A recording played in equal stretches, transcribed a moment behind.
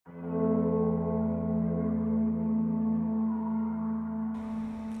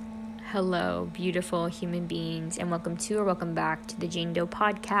Hello, beautiful human beings, and welcome back to the Jane Doe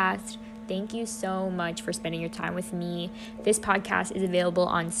podcast. Thank you so much for spending your time with me. This podcast is available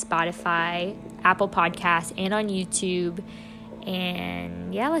on Spotify, Apple Podcasts, and on YouTube.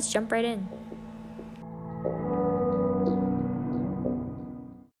 And yeah, let's jump right in.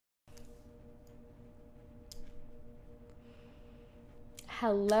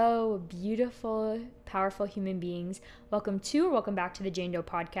 Hello, beautiful, powerful human beings. Welcome back to the Jane Doe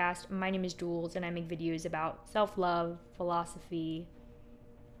podcast. My name is Jules, and I make videos about self-love, philosophy,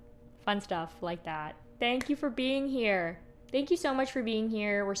 fun stuff like that. Thank you for being here. Thank you so much for being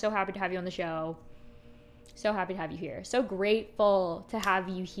here. We're so happy to have you on the show. So happy to have you here. So grateful to have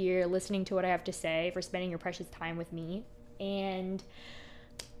you here listening to what I have to say, for spending your precious time with me. And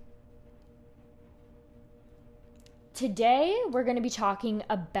today, we're going to be talking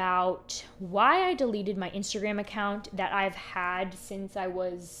about why I deleted my Instagram account that I've had since I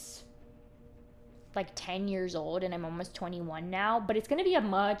was like 10 years old, and I'm almost 21 now. But it's going to be a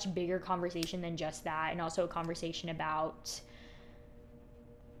much bigger conversation than just that, and also a conversation about,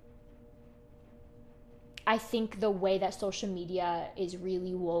 I think, the way that social media is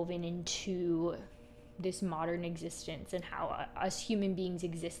really woven into this modern existence and how us human beings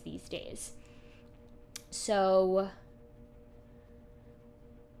exist these days. So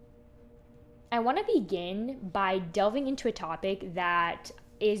I want to begin by delving into a topic that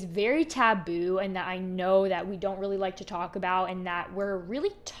is very taboo and that I know that we don't really like to talk about, and that we're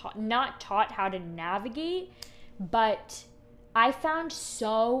really not taught how to navigate. But I found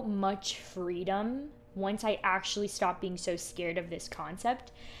so much freedom once I actually stopped being so scared of this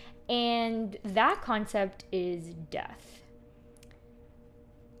concept. And that concept is death.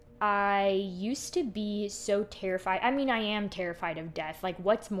 I used to be so terrified. I mean, I am terrified of death. Like,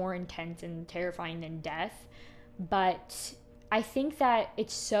 what's more intense and terrifying than death? But I think that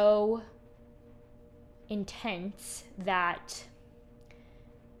it's so intense that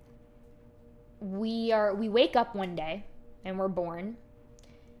we wake up one day and we're born.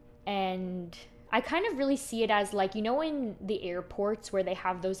 And I kind of really see it as, like, you know, in the airports where they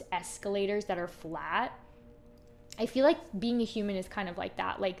have those escalators that are flat. I feel like being a human is kind of like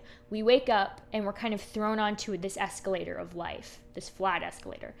that. Like, we wake up and we're kind of thrown onto this escalator of life, this flat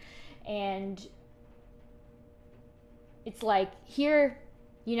escalator. And it's like, here,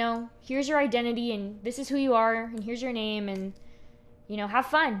 you know, here's your identity, and this is who you are, and here's your name, and, you know, have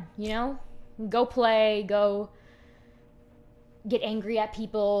fun, you know, go play, go get angry at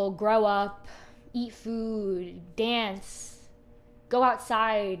people, grow up, eat food, dance, go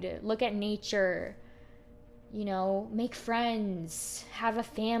outside, look at nature, you know, make friends, have a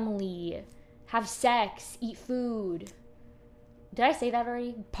family, have sex, eat food. Did I say that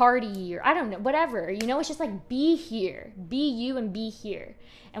already? Party, or I don't know, whatever. You know, it's just like, be here, be you, and be here.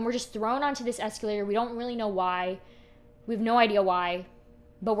 And we're just thrown onto this escalator. We don't really know why. We have no idea why,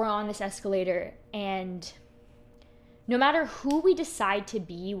 but we're on this escalator. And no matter who we decide to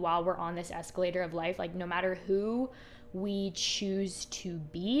be while we're on this escalator of life, like, no matter who we choose to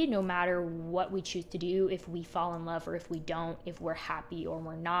be, no matter what we choose to do, if we fall in love or if we don't, if we're happy or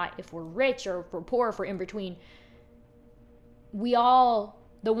we're not, if we're rich or if we're poor, if we're in between,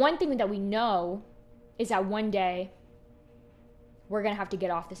 the one thing that we know is that one day we're going to have to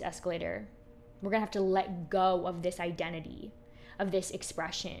get off this escalator. We're going to have to let go of this identity, of this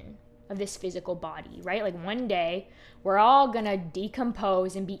expression, of this physical body, right? Like, one day we're all going to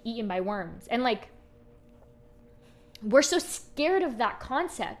decompose and be eaten by worms. And, like, we're so scared of that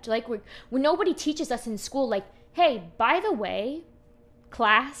concept. Like, when nobody teaches us in school, like, hey, by the way,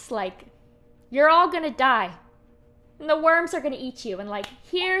 class, like, you're all going to die. And the worms are going to eat you. And, like,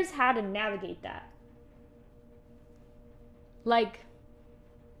 here's how to navigate that. Like,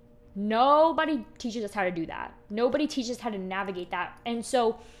 nobody teaches us how to do that. Nobody teaches us how to navigate that. And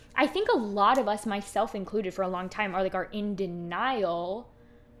so I think a lot of us, myself included, for a long time, are in denial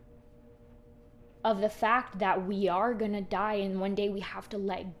of the fact that we are going to die, and one day we have to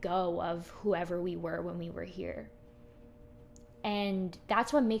let go of whoever we were when we were here. And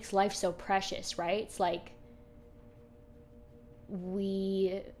that's what makes life so precious, right? It's like,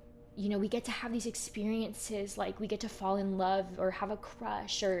 we get to have these experiences, like, we get to fall in love or have a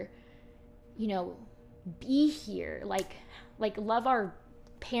crush, or, you know, be here, like love our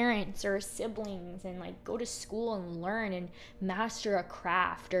parents or siblings, and, like, go to school and learn and master a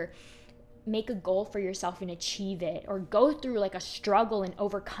craft, or make a goal for yourself and achieve it, or go through, like, a struggle and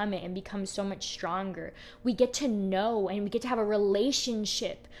overcome it and become so much stronger. We get to know, and we get to have a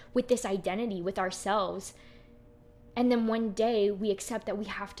relationship with this identity, with ourselves. And then one day we accept that we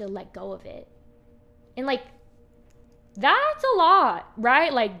have to let go of it. And, like, That's a lot,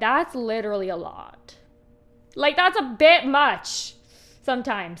 right? Like, that's literally a lot. Like, that's a bit much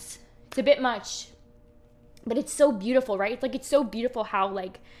sometimes. It's a bit much. But it's so beautiful, right? It's like, it's so beautiful how,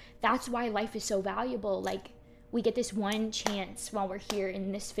 like, that's why life is so valuable. Like, we get this one chance while we're here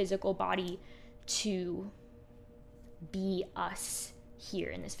in this physical body to be us here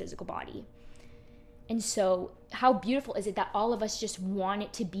in this physical body. And so how beautiful is it that all of us just want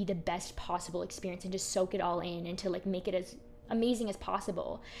it to be the best possible experience and just soak it all in and to like make it as amazing as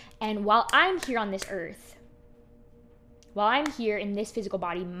possible. And while I'm here on this earth, while I'm here in this physical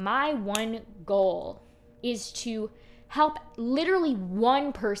body, my one goal is to help literally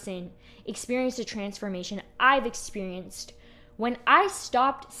one person experience the transformation I've experienced when I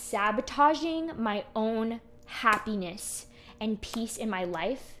stopped sabotaging my own happiness and peace in my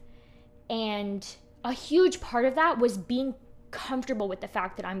life. And a huge part of that was being comfortable with the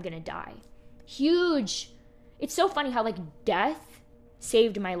fact that I'm gonna die. Huge. It's so funny how like death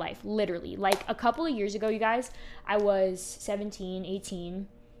saved my life, literally. Like a couple of years ago, you guys, I was 17, 18.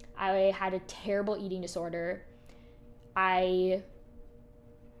 I had a terrible eating disorder. I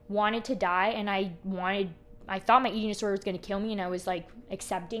wanted to die, and I thought my eating disorder was going to kill me, and I was like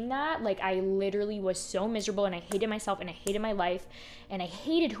accepting that. Like I literally was so miserable, and I hated myself, and I hated my life, and I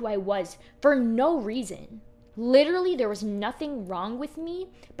hated who I was for no reason. Literally, there was nothing wrong with me,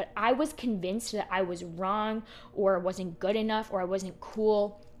 but I was convinced that I was wrong, or I wasn't good enough, or I wasn't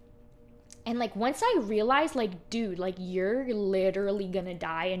cool. And like once I realized, like, dude, like you're literally gonna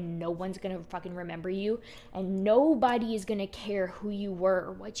die and no one's gonna fucking remember you, and nobody is gonna care who you were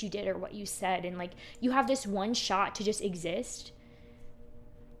or what you did or what you said, and like you have this one shot to just exist.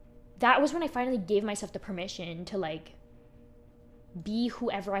 That was when I finally gave myself the permission to like be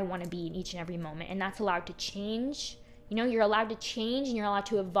whoever I want to be in each and every moment. And that's allowed to change. You know, you're allowed to change and you're allowed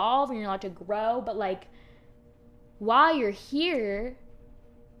to evolve and you're allowed to grow, but like while you're here,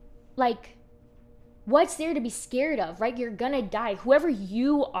 like, what's there to be scared of, right? You're gonna die. Whoever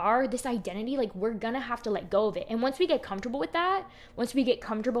you are, this identity, like, we're gonna have to let go of it. And once we get comfortable with that, once we get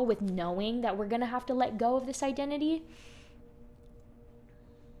comfortable with knowing that we're gonna have to let go of this identity,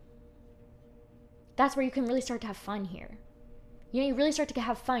 that's where you can really start to have fun here. You know, you really start to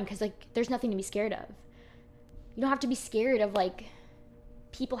have fun because, like, there's nothing to be scared of. You don't have to be scared of, like,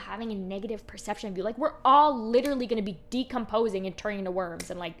 people having a negative perception of you. Like, we're all literally gonna be decomposing and turning into worms,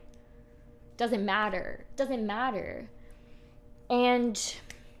 and, like, doesn't matter. And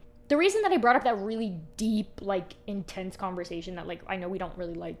the reason that I brought up that really deep, like, intense conversation that, like, I know we don't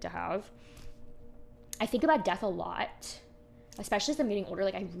really like to have, I think about death a lot, especially as I'm getting older.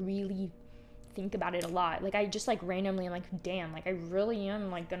 Like, I really think about it a lot. Like, I just, like, randomly am like, damn, like, I really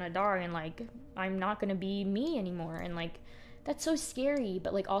am, like, gonna die, and, like, I'm not gonna be me anymore, and, like, that's so scary.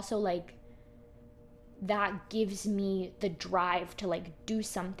 But, like, also, like, that gives me the drive to like do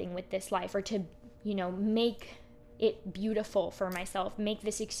something with this life, or to, you know, make it beautiful for myself, make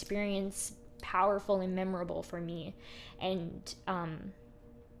this experience powerful and memorable for me. And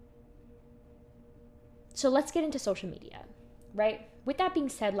so let's get into social media, right? With that being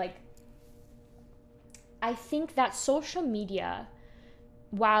said, like, I think that social media,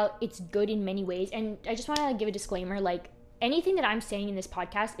 while it's good in many ways, and I just want to give a disclaimer, like, anything that I'm saying in this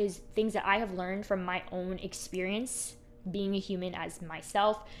podcast is things that I have learned from my own experience being a human as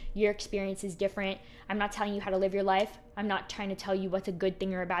myself. Your experience is different. I'm not telling you how to live your life. I'm not trying to tell you what's a good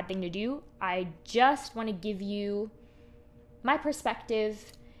thing or a bad thing to do. I just want to give you my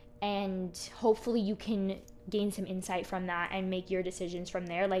perspective, and hopefully you can gain some insight from that and make your decisions from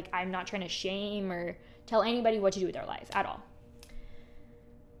there. Like, I'm not trying to shame or tell anybody what to do with their life at all.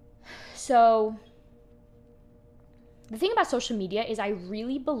 So the thing about social media is I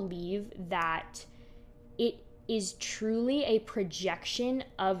really believe that it is truly a projection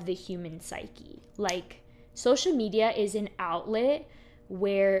of the human psyche. Like, social media is an outlet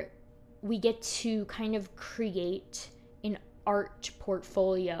where we get to kind of create an art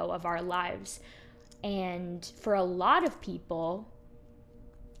portfolio of our lives. And for a lot of people,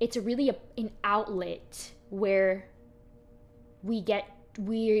 it's really an outlet where we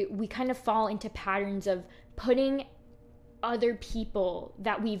kind of fall into patterns of putting other people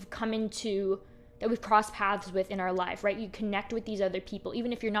that we've crossed paths with in our life, right? You connect with these other people,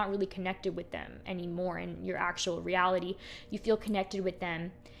 even if you're not really connected with them anymore in your actual reality, you feel connected with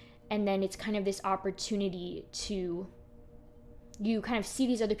them. And then it's kind of this opportunity to, you kind of see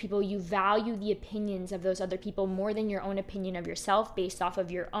these other people, you value the opinions of those other people more than your own opinion of yourself, based off of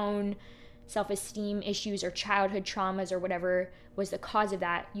your own self-esteem issues or childhood traumas or whatever was the cause of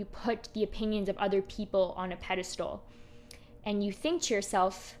that. You put the opinions of other people on a pedestal. And you think to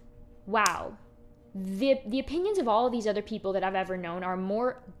yourself, wow, the opinions of all of these other people that I've ever known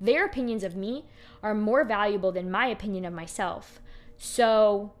their opinions of me are more valuable than my opinion of myself.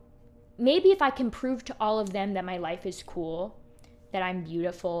 So maybe if I can prove to all of them that my life is cool, that I'm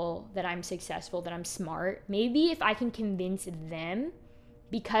beautiful, that I'm successful, that I'm smart, maybe if I can convince them,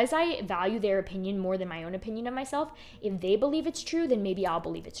 because I value their opinion more than my own opinion of myself, if they believe it's true, then maybe I'll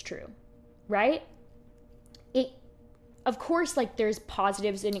believe it's true, right? Of course, like, there's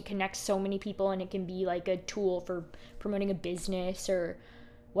positives and it connects so many people and it can be like a tool for promoting a business or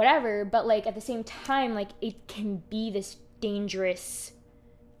whatever. But like at the same time, like, it can be this dangerous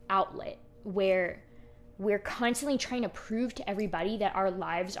outlet where we're constantly trying to prove to everybody that our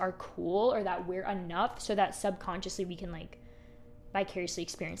lives are cool or that we're enough, so that subconsciously we can like vicariously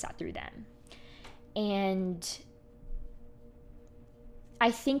experience that through them. And I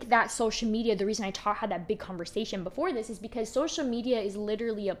think that social media, the reason I had that big conversation before this is because social media is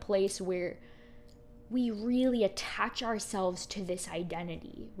literally a place where we really attach ourselves to this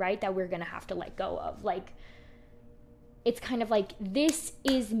identity, right? That we're going to have to let go of. Like, it's kind of like, this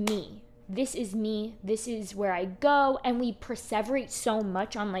is me. This is me. This is where I go. And we perseverate so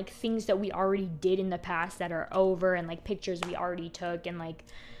much on like things that we already did in the past that are over, and like pictures we already took, and like,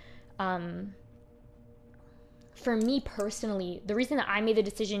 for me personally, the reason that I made the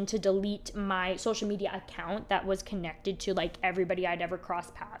decision to delete my social media account that was connected to like everybody I'd ever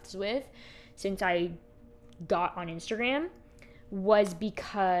crossed paths with since I got on Instagram was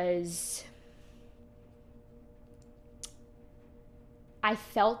because I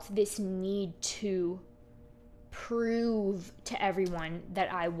felt this need to prove to everyone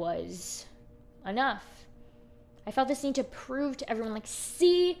that I was enough. I felt this need to prove to everyone, like,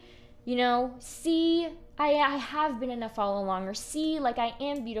 see, I have been enough all along, or see, like, I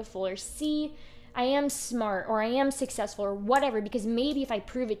am beautiful, or see, I am smart, or I am successful, or whatever, because maybe if I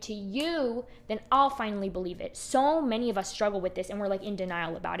prove it to you, then I'll finally believe it. So many of us struggle with this, and we're, like, in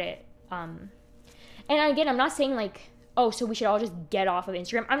denial about it. And again, I'm not saying, like, oh, so we should all just get off of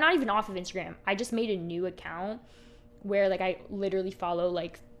Instagram. I'm not even off of Instagram. I just made a new account where, like, I literally follow,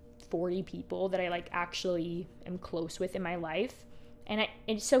 like, 40 people that I, like, actually am close with in my life. And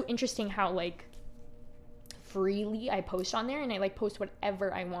it's so interesting how, like, freely I post on there, and I like post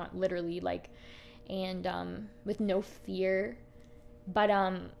whatever I want, literally, like, and with no fear. But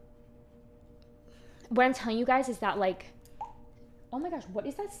what I'm telling you guys is that, like, oh my gosh, what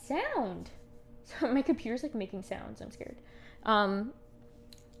is that sound? So my computer's like making sounds. I'm scared.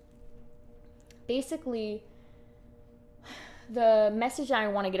 Basically, the message that I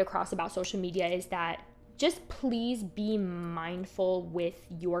want to get across about social media is that just please be mindful with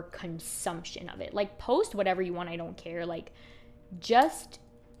your consumption of it. Like, post whatever you want. I don't care. Like, just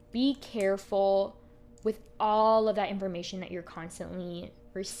be careful with all of that information that you're constantly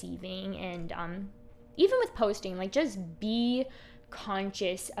receiving. And even with posting, like, just be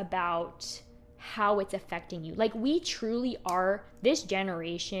conscious about how it's affecting you. Like, we truly are, this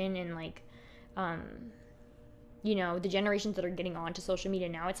generation, and like, the generations that are getting onto social media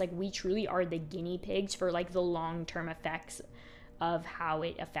now, it's like we truly are the guinea pigs for like the long-term effects of how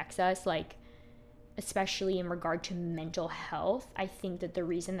it affects us, like, especially in regard to mental health. I think that the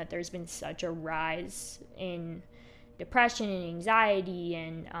reason that there's been such a rise in depression and anxiety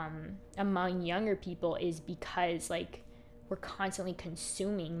and among younger people is because, like, we're constantly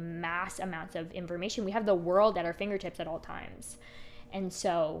consuming mass amounts of information. We have the world at our fingertips at all times. And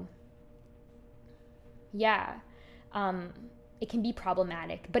so, yeah, it can be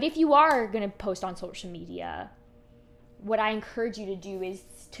problematic. But if you are going to post on social media, what I encourage you to do is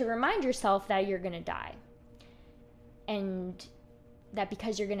to remind yourself that you're going to die. And that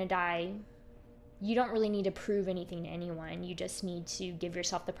because you're going to die, you don't really need to prove anything to anyone. You just need to give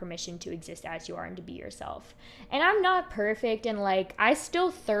yourself the permission to exist as you are and to be yourself. And I'm not perfect, and like, I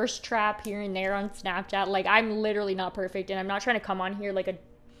still thirst trap here and there on Snapchat. Like, I'm literally not perfect, and I'm not trying to come on here like a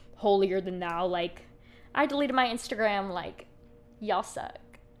holier than thou. Like, I deleted my Instagram, like, y'all suck.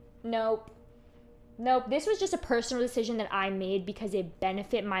 Nope. This was just a personal decision that I made because it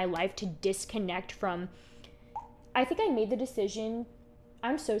benefited my life to disconnect from. I think I made the decision.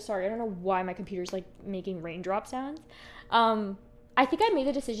 I'm so sorry. I don't know why my computer's like making raindrop sounds. I think I made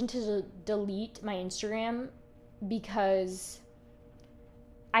the decision to delete my Instagram because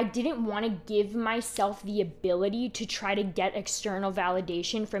I didn't want to give myself the ability to try to get external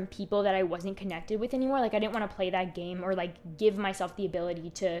validation from people that I wasn't connected with anymore. Like, I didn't want to play that game or like give myself the ability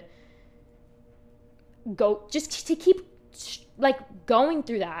to go, just to keep like going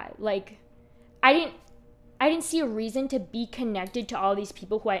through that. Like, I didn't see a reason to be connected to all these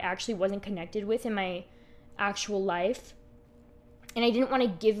people who I actually wasn't connected with in my actual life. And I didn't want to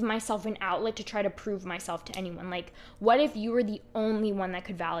give myself an outlet to try to prove myself to anyone. Like, what if you were the only one that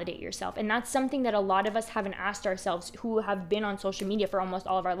could validate yourself? And that's something that a lot of us haven't asked ourselves who have been on social media for almost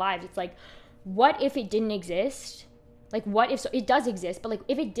all of our lives. It's like, what if it didn't exist? Like, what if, so it does exist, but like,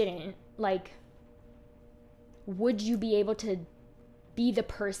 if it didn't, like, would you be able to be the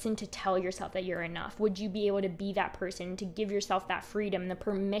person to tell yourself that you're enough? Would you be able to be that person to give yourself that freedom, the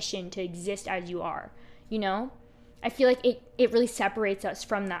permission to exist as you are, you know? I feel like it really separates us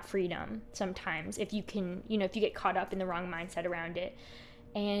from that freedom sometimes if you can, you know, if you get caught up in the wrong mindset around it.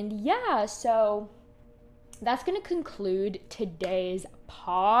 And yeah, so that's going to conclude today's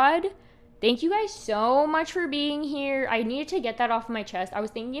pod. Thank you guys so much for being here. I needed to get that off my chest. I was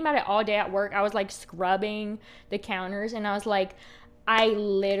thinking about it all day at work. I was like scrubbing the counters and I was like, I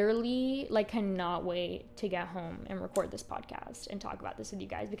literally like cannot wait to get home and record this podcast and talk about this with you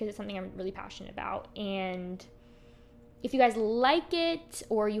guys because it's something I'm really passionate about. And if you guys like it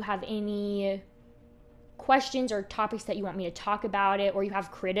or you have any questions or topics that you want me to talk about it, or you have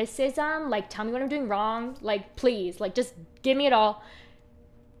criticism, like tell me what I'm doing wrong, like please, like just give me it all.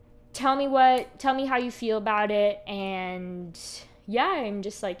 Tell me how you feel about it. And yeah, I'm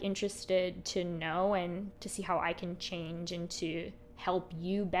just like interested to know and to see how I can change and to help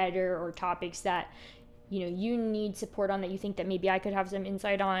you better, or topics that you need support on that you think that maybe I could have some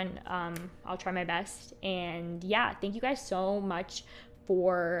insight on. I'll try my best. And yeah, thank you guys so much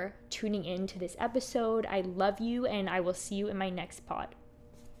for tuning in to this episode. I love you, and I will see you in my next pod.